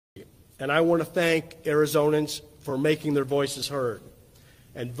And I want to thank Arizonans for making their voices heard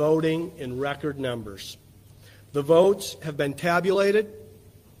and voting in record numbers. The votes have been tabulated.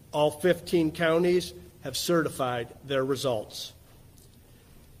 All 15 counties have certified their results.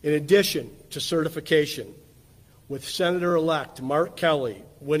 In addition to certification, with Senator-elect Mark Kelly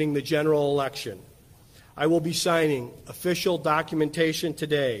winning the general election, I will be signing official documentation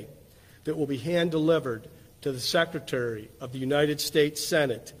today that will be hand-delivered to the Secretary of the United States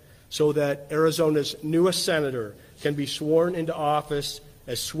Senate so that Arizona's newest senator can be sworn into office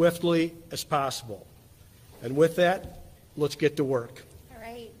as swiftly as possible. And with that, let's get to work. All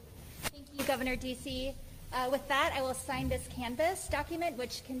right. Thank you, Governor Ducey. With that, I will sign this canvas document,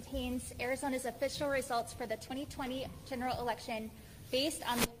 which contains Arizona's official results for the 2020 general election based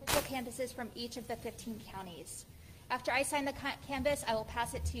on the official canvases from each of the 15 counties. After I sign the canvas, I will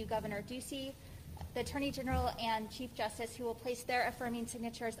pass it to Governor Ducey, the Attorney General, and Chief Justice, who will place their affirming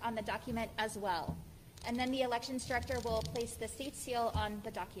signatures on the document as well. And then the Elections Director will place the state seal on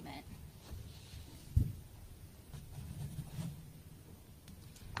the document.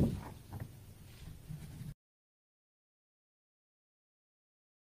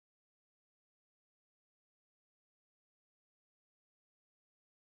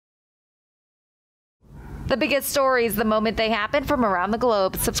 The biggest stories the moment they happen from around the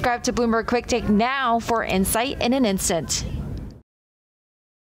globe. Subscribe to Bloomberg Quick Take now for insight in an instant.